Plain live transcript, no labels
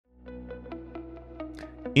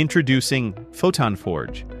Introducing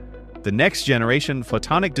PhotonForge, the next-generation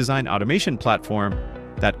photonic design automation platform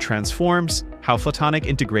that transforms how photonic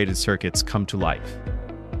integrated circuits come to life.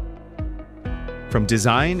 From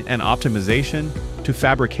design and optimization to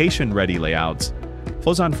fabrication-ready layouts,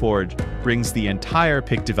 PhotonForge brings the entire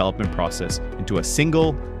PIC development process into a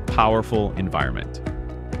single, powerful environment.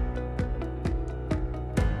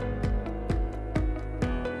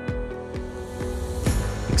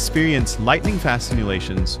 Experience lightning-fast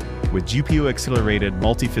simulations with GPU-accelerated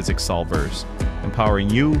multi-physics solvers, empowering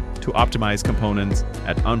you to optimize components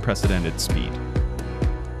at unprecedented speed.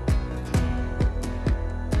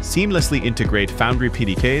 Seamlessly integrate Foundry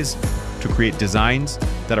PDKs to create designs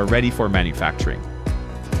that are ready for manufacturing,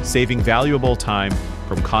 saving valuable time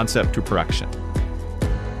from concept to production.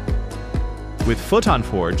 With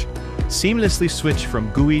PhotonForge, seamlessly switch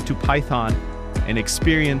from GUI to Python and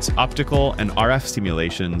experience optical and RF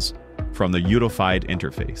simulations from the unified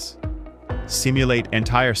interface. Simulate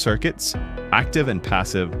entire circuits, active and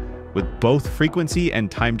passive, with both frequency and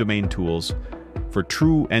time domain tools for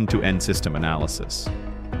true end-to-end system analysis.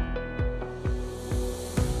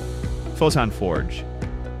 PhotonForge,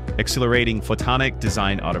 accelerating photonic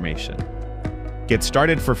design automation. Get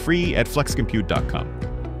started for free at flexcompute.com.